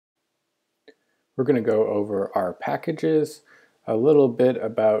We're going to go over our packages, a little bit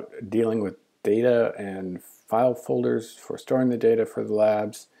about dealing with data and file folders for storing the data for the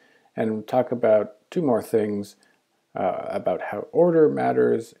labs, and talk about two more things about how order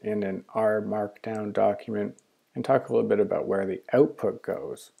matters in an R Markdown document, and talk a little bit about where the output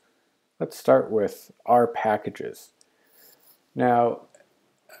goes. Let's start with R packages. Now,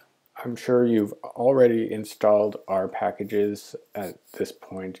 I'm sure you've already installed R packages at this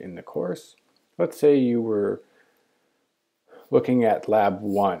point in the course. Let's say you were looking at lab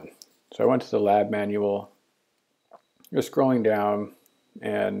 1. So I went to the lab manual. You're scrolling down,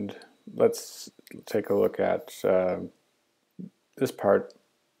 and let's take a look at this part,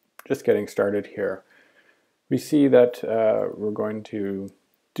 just getting started here. We see that we're going to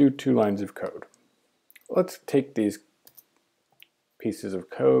do 2 lines of code. Let's take these pieces of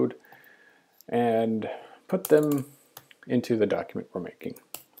code and put them into the document we're making.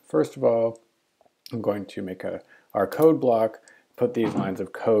 First of all, I'm going to make our code block, put these lines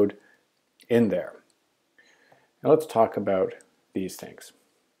of code in there. Now let's talk about these things.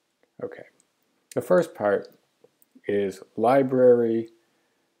 Okay, the first part is library,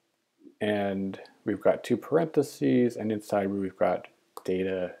 and we've got 2 parentheses, and inside we've got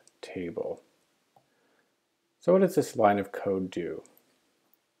data table. So what does this line of code do?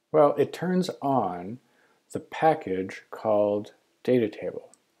 Well, it turns on the package called data table.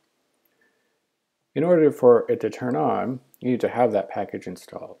 In order for it to turn on, you need to have that package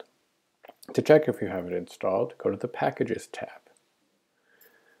installed. To check if you have it installed, go to the Packages tab.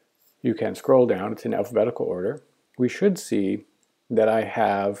 You can scroll down, it's in alphabetical order. We should see that I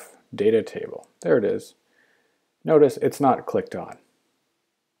have data table. There it is. Notice it's not clicked on.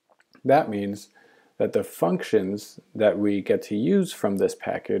 That means that the functions that we get to use from this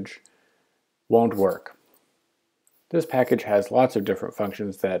package won't work. This package has lots of different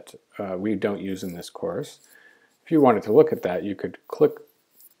functions that we don't use in this course. If you wanted to look at that, you could click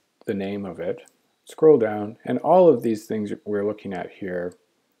the name of it, scroll down, and all of these things we're looking at here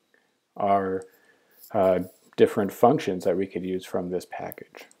are different functions that we could use from this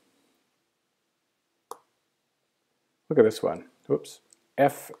package. Look at this one. Oops.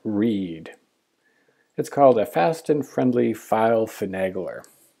 fread. It's called a fast and friendly file finagler.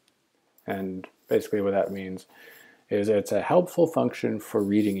 And basically what that means is it's a helpful function for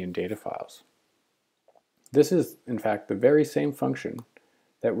reading in data files. This is, in fact, the very same function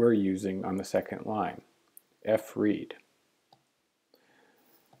that we're using on the second line, fread.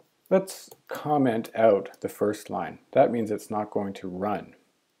 Let's comment out the first line. That means it's not going to run.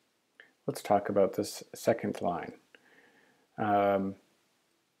 Let's talk about this second line.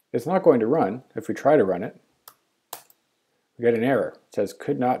 It's not going to run. If we try to run it, we get an error. It says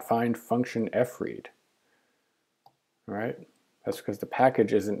could not find function fread. All right, that's because the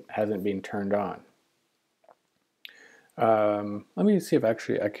package hasn't been turned on. Let me see if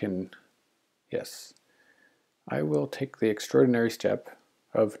actually I can. Yes, I will take the extraordinary step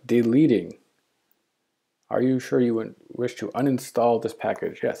of deleting. Are you sure you wish to uninstall this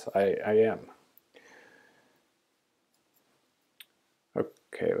package? Yes, I am.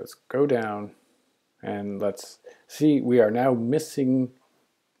 Okay, let's go down and let's see, we are now missing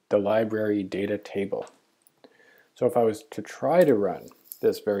the library data table. So if I was to try to run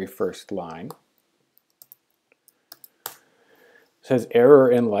this very first line, it says error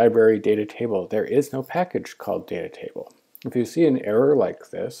in library data table. There is no package called data table. If you see an error like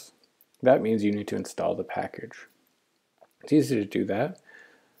this, that means you need to install the package. It's easy to do that.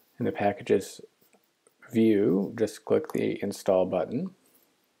 In the packages view, just click the install button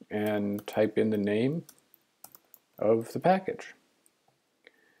and type in the name of the package.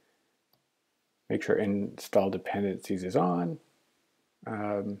 Make sure install dependencies is on.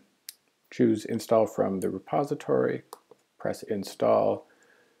 Choose install from the repository, press install,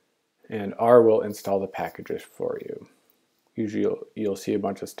 and R will install the packages for you. Usually you'll see a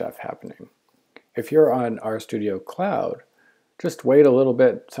bunch of stuff happening. If you're on RStudio Cloud, just wait a little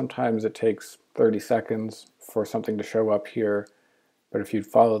bit. Sometimes it takes 30 seconds for something to show up here, but if you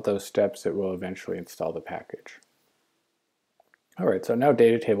follow those steps, it will eventually install the package. All right, so now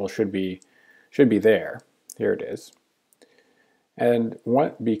data table should be there. Here it is. And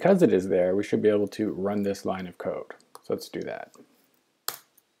because it is there, we should be able to run this line of code. So let's do that.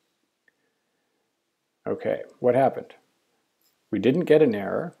 Okay, what happened? We didn't get an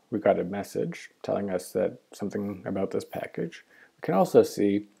error. We got a message telling us that something about this package. We can also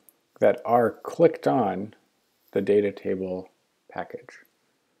see that R clicked on the data table package.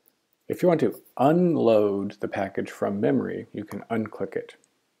 If you want to unload the package from memory, you can unclick it.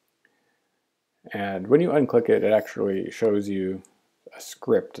 And when you unclick it, it actually shows you a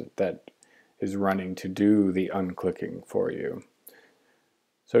script that is running to do the unclicking for you.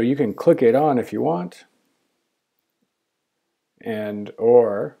 So you can click it on if you want,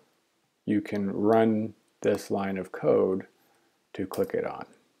 or you can run this line of code to click it on.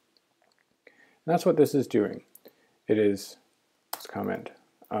 And that's what this is doing. It is, let's comment,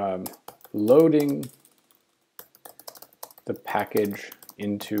 loading the package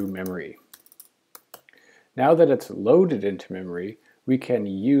into memory. Now that it's loaded into memory, we can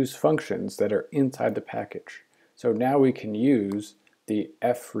use functions that are inside the package. So now we can use the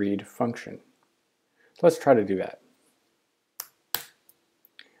fread function. So let's try to do that.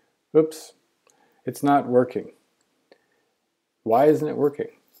 Oops, it's not working. Why isn't it working?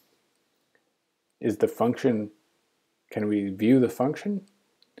 Is the function, can we view the function?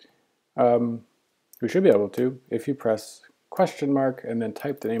 We should be able to if you press question mark and then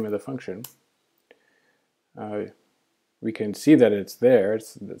type the name of the function. We can see that it's there,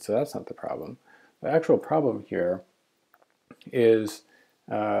 so that's not the problem. The actual problem here is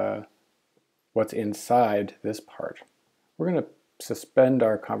what's inside this part. We're going to suspend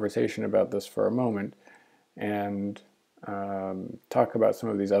our conversation about this for a moment and talk about some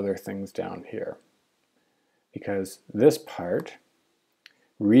of these other things down here. Because this part,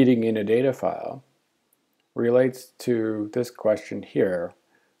 reading in a data file, relates to this question here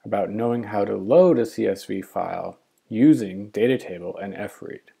about knowing how to load a CSV file using data table and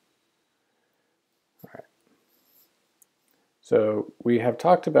fread. All right. So we have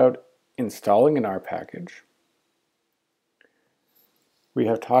talked about installing an R package. We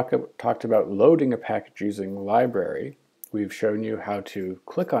have talked about loading a package using library. We've shown you how to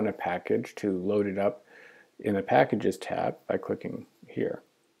click on a package to load it up in the Packages tab by clicking here.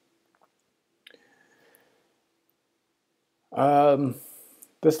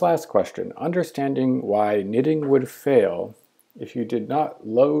 This last question, understanding why knitting would fail if you did not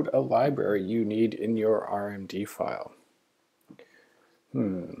load a library you need in your RMD file.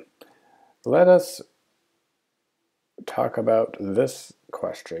 Let us talk about this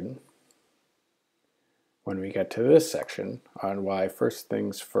question when we get to this section on why first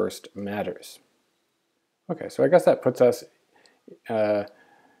things first matters. Okay, so I guess that puts us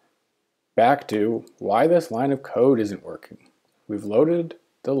back to why this line of code isn't working. We've loaded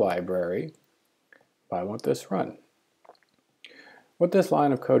the library. Why won't this run? What this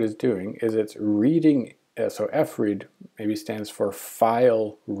line of code is doing is it's reading, so fread maybe stands for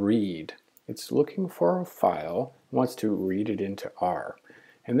file read. It's looking for a file, wants to read it into R.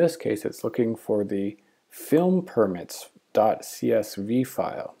 In this case, it's looking for the film permits.csv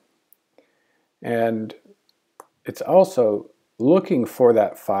file. And it's also looking for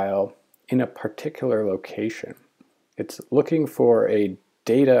that file in a particular location. It's looking for a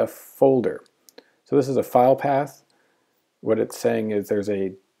data folder. So this is a file path. What it's saying is there's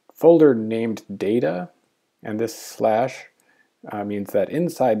a folder named data, and this slash means that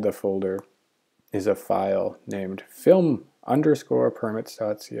inside the folder is a file named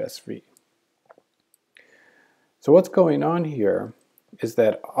film_permits.csv. So what's going on here is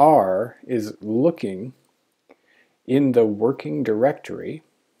that R is looking in the working directory,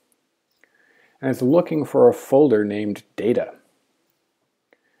 and it's looking for a folder named data.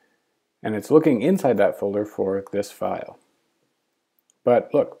 And it's looking inside that folder for this file.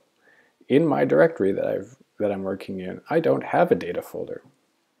 But look, in my directory that I'm working in, I don't have a data folder.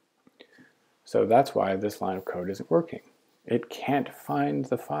 So that's why this line of code isn't working. It can't find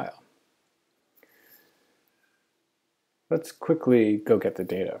the file. Let's quickly go get the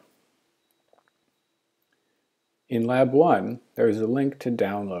data. In Lab 1, there's a link to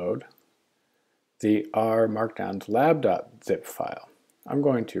download the R Markdown's lab.zip file. I'm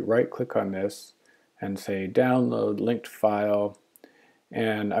going to right-click on this and say download linked file,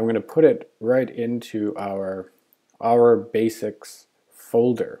 and I'm going to put it right into our basics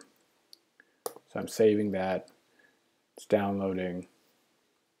folder. So I'm saving that. It's downloading.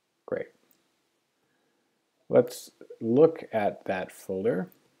 Great. Let's look at that folder.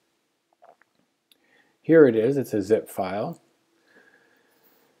 Here it is. It's a zip file.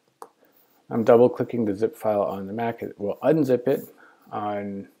 I'm double-clicking the zip file on the Mac. It will unzip it.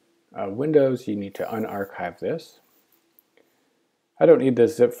 On Windows, you need to unarchive this. I don't need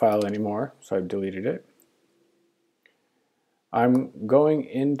this zip file anymore, so I've deleted it. I'm going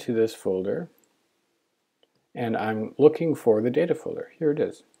into this folder, and I'm looking for the data folder. Here it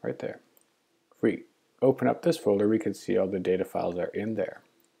is, right there. If we open up this folder, we can see all the data files are in there.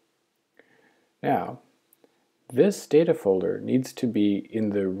 Now, this data folder needs to be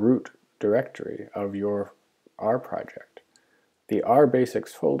in the root directory of your R project. The R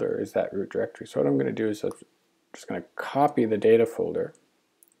basics folder is that root directory. So what I'm going to do is I'm just going to copy the data folder,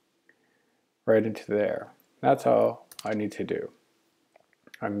 right into there. That's all I need to do.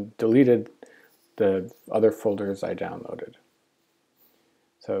 I've deleted the other folders I downloaded.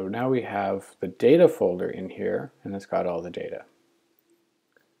 So now we have the data folder in here, and it's got all the data.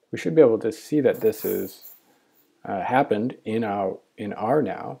 We should be able to see that this is happened in R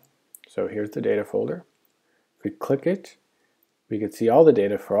now. So here's the data folder. If we click it, we could see all the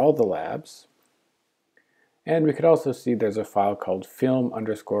data for all the labs. And we could also see there's a file called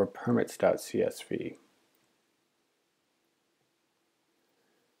film_permits.csv.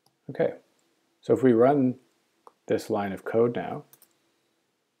 Okay, so if we run this line of code now,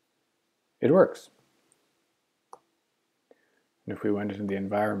 it works. And if we went into the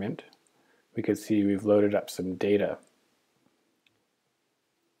environment, we could see we've loaded up some data.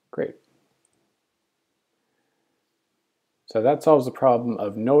 Great. So that solves the problem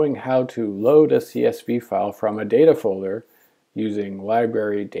of knowing how to load a CSV file from a data folder using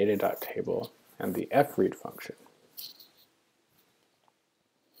library data.table and the fread function.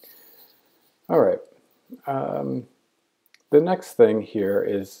 All right. The next thing here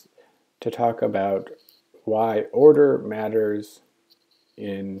is to talk about why order matters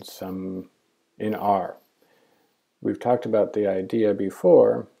in R. We've talked about the idea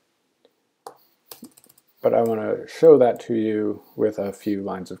before, but I want to show that to you with a few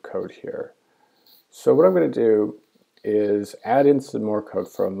lines of code here. So what I'm going to do is add in some more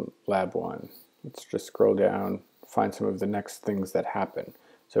code from lab 1. Let's just scroll down, find some of the next things that happen.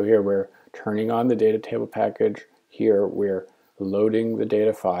 So here we're turning on the data table package. Here we're loading the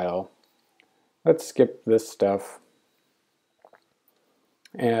data file. Let's skip this stuff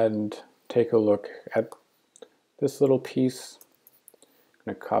and take a look at this little piece. I'm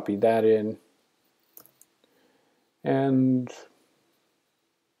going to copy that in and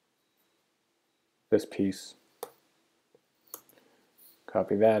this piece.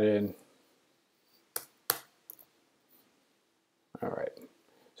 Copy that in. All right.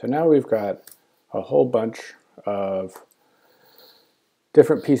 So now we've got a whole bunch of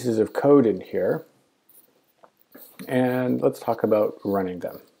different pieces of code in here. And let's talk about running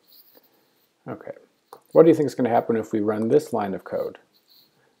them. Okay. What do you think is going to happen if we run this line of code?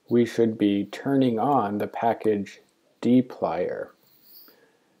 We should be turning on the package dplyr.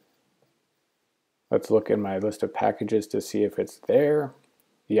 Let's look in my list of packages to see if it's there.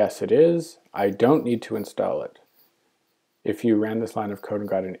 Yes, it is. I don't need to install it. If you ran this line of code and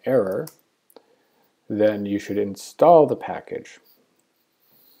got an error, then you should install the package.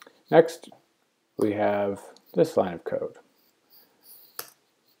 Next, we have this line of code.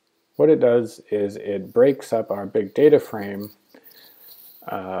 What it does is it breaks up our big data frame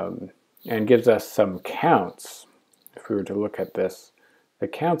and gives us some counts. If we were to look at this, the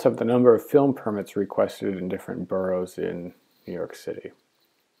counts of the number of film permits requested in different boroughs in New York City.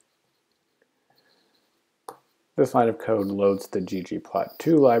 This line of code loads the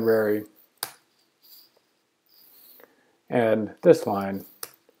ggplot2 library, and this line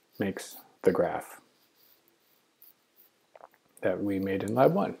makes the graph that we made in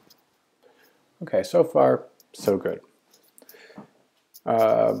lab 1. Okay, so far, so good.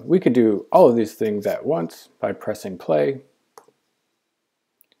 We could do all of these things at once by pressing play,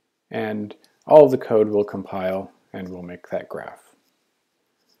 and all of the code will compile and we'll make that graph.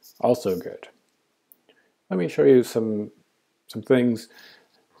 Also good. Let me show you some things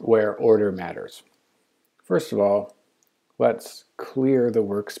where order matters. First of all, let's clear the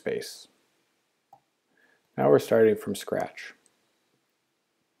workspace. Now we're starting from scratch.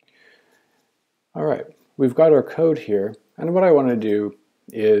 All right, we've got our code here, and what I want to do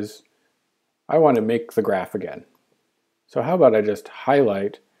is I want to make the graph again. So how about I just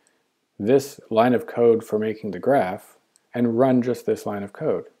highlight this line of code for making the graph and run just this line of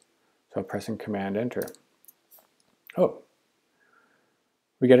code. So pressing Command Enter. Oh,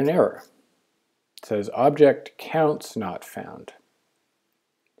 we get an error. It says object counts not found.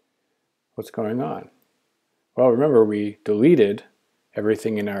 What's going on? Well, remember we deleted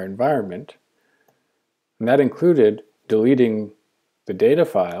everything in our environment, and that included deleting the data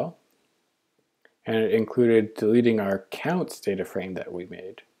file, and it included deleting our counts data frame that we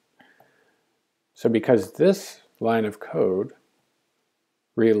made. So because this line of code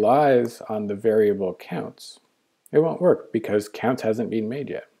relies on the variable counts, it won't work because counts hasn't been made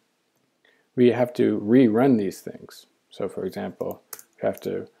yet. We have to rerun these things. So for example, we have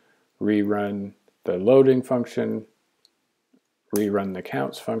to rerun the loading function, rerun the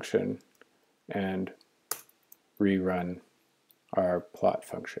counts function, and rerun our plot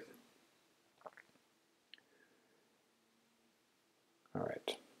function. All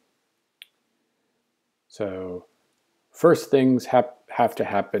right. So first things have to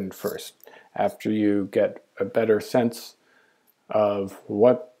happen first. after you get a better sense of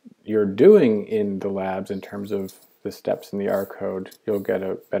what you're doing in the labs in terms of the steps in the R code, you'll get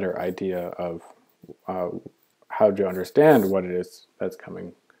a better idea of how to understand what it is that's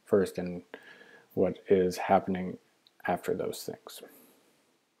coming first and what is happening after those things.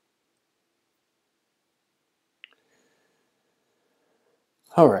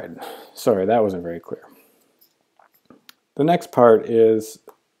 All right, sorry, that wasn't very clear. The next part is,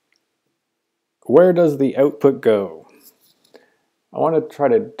 where does the output go? I want to try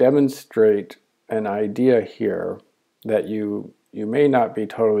to demonstrate an idea here that you may not be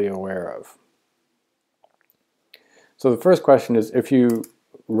totally aware of. So the first question is, if you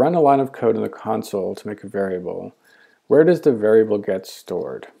run a line of code in the console to make a variable, where does the variable get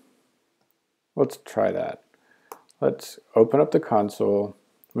stored? Let's try that. Let's open up the console,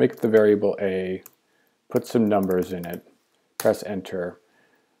 make the variable A, put some numbers in it, press enter.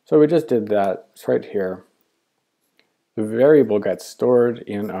 So we just did that. It's right here. The variable gets stored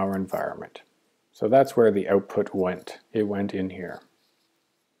in our environment. So that's where the output went. It went in here.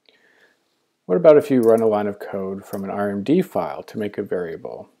 What about if you run a line of code from an RMD file to make a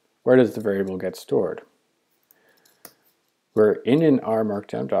variable? Where does the variable get stored? We're in an R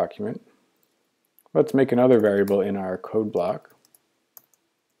Markdown document. Let's make another variable in our code block.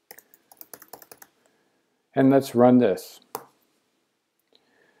 And let's run this.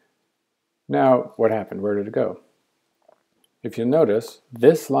 Now, what happened? Where did it go? If you notice,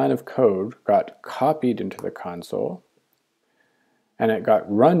 this line of code got copied into the console, and it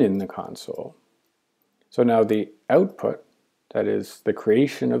got run in the console. So now the output, that is the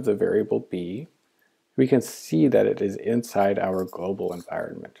creation of the variable B, we can see that it is inside our global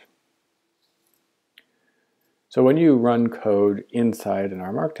environment. So when you run code inside an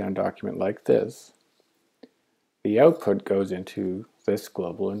R Markdown document like this, the output goes into this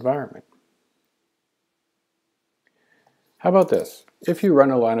global environment. How about this? If you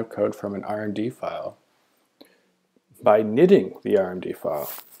run a line of code from an RMD file, by knitting the RMD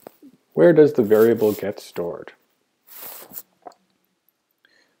file, where does the variable get stored?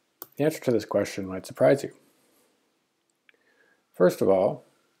 The answer to this question might surprise you. First of all,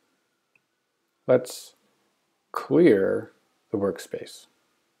 let's clear the workspace.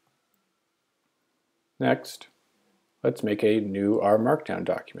 Next, let's make a new R Markdown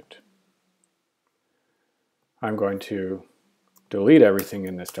document. I'm going to delete everything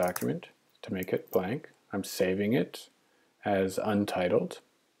in this document to make it blank. I'm saving it as untitled.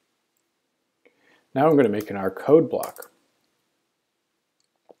 Now I'm going to make an R code block.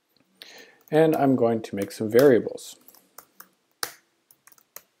 And I'm going to make some variables.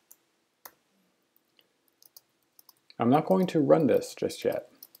 I'm not going to run this just yet.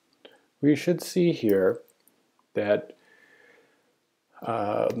 We should see here that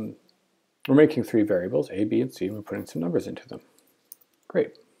we're making three variables, A, B, and C, and we're putting some numbers into them.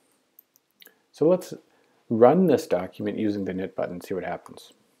 Great. So let's run this document using the knit button and see what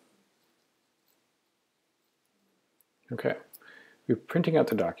happens. Okay, we're printing out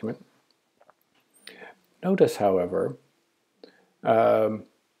the document. Notice, however, when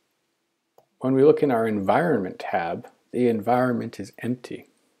we look in our environment tab, the environment is empty.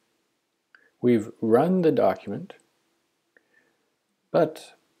 We've run the document,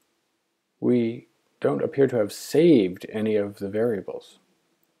 but we don't appear to have saved any of the variables.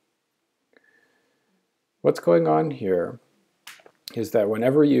 What's going on here is that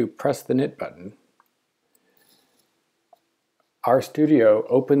whenever you press the knit button, RStudio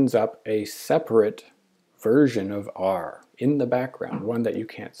opens up a separate version of R in the background, one that you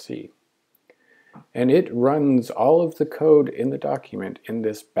can't see. And it runs all of the code in the document in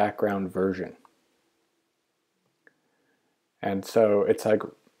this background version. And so it's like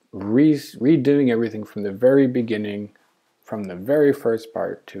redoing everything from the very beginning, from the very first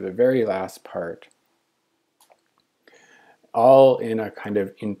part to the very last part, all in a kind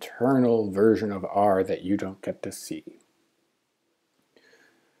of internal version of R that you don't get to see.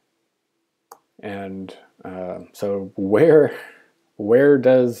 And so where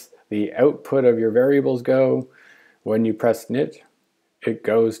does the output of your variables go? When you press knit, it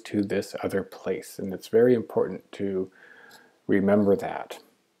goes to this other place, and it's very important to remember that,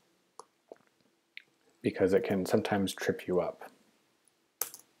 because it can sometimes trip you up.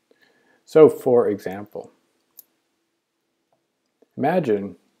 So for example,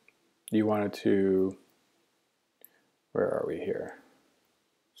 imagine you wanted to, where are we here?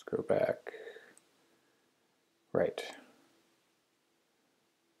 Let's go back. Right.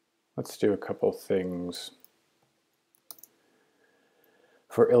 Let's do a couple things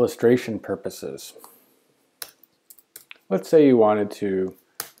for illustration purposes. Let's say you wanted to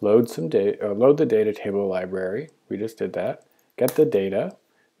load the data table library. We just did that. Get the data.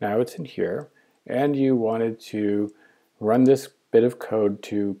 Now it's in here. And you wanted to run this bit of code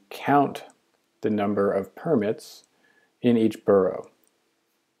to count the number of permits in each borough.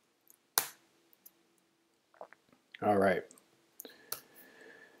 All right.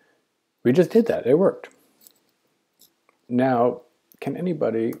 We just did that. It worked. Now, can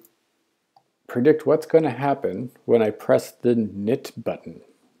anybody predict what's going to happen when I press the knit button?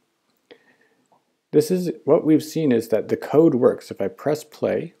 This is what we've seen is that the code works. If I press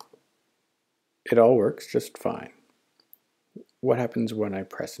play, it all works just fine. What happens when I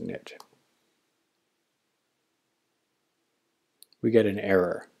press knit? We get an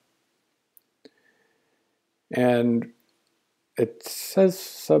error. And it says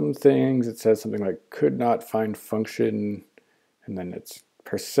some things. It says something like could not find function, and then it's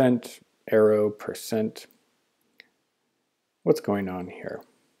percent, arrow, percent. What's going on here?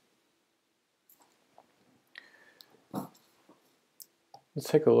 Let's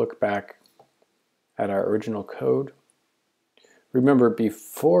take a look back at our original code. Remember,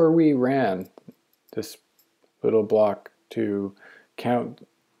 before we ran this little block to count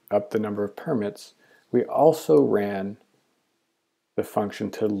up the number of permits, we also ran the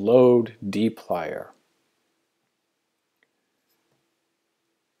function to load dplyr.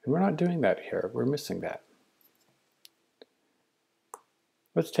 And we're not doing that here. We're missing that.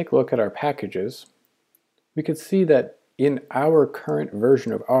 Let's take a look at our packages. We can see that in our current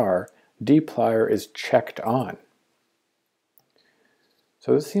version of R, dplyr is checked on.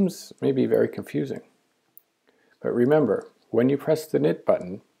 So this seems maybe very confusing. But remember, when you press the knit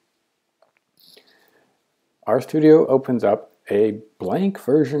button, RStudio opens up a blank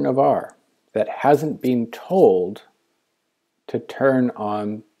version of R that hasn't been told to turn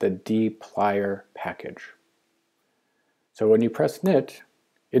on the dplyr package. So when you press knit,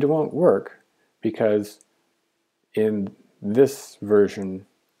 it won't work because in this version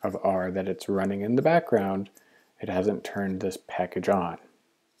of R that it's running in the background, it hasn't turned this package on.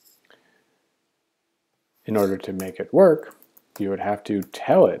 In order to make it work, you would have to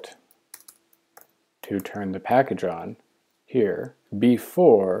tell it to turn the package on here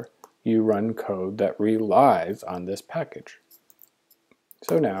before you run code that relies on this package.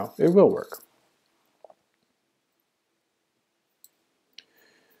 So now it will work.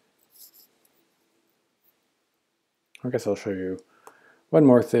 I guess I'll show you one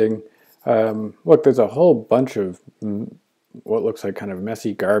more thing. Look, there's a whole bunch of what looks like kind of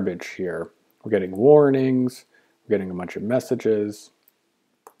messy garbage here. We're getting warnings, we're getting a bunch of messages.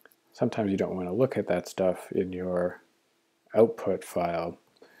 Sometimes you don't want to look at that stuff in your output file.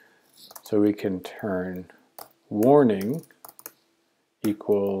 So we can turn warning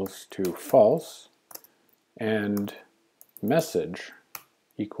equals to false and message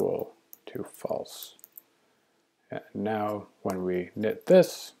equal to false. And now when we knit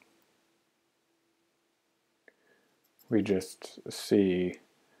this, we just see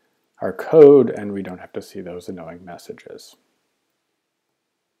our code and we don't have to see those annoying messages.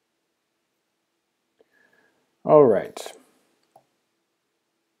 All right.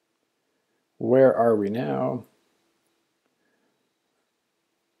 Where are we now?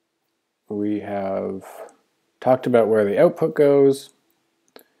 We have talked about where the output goes.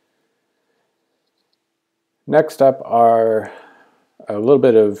 Next up are a little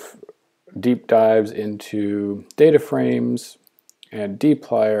bit of deep dives into data frames and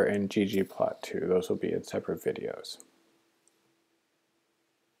dplyr and ggplot2. Those will be in separate videos.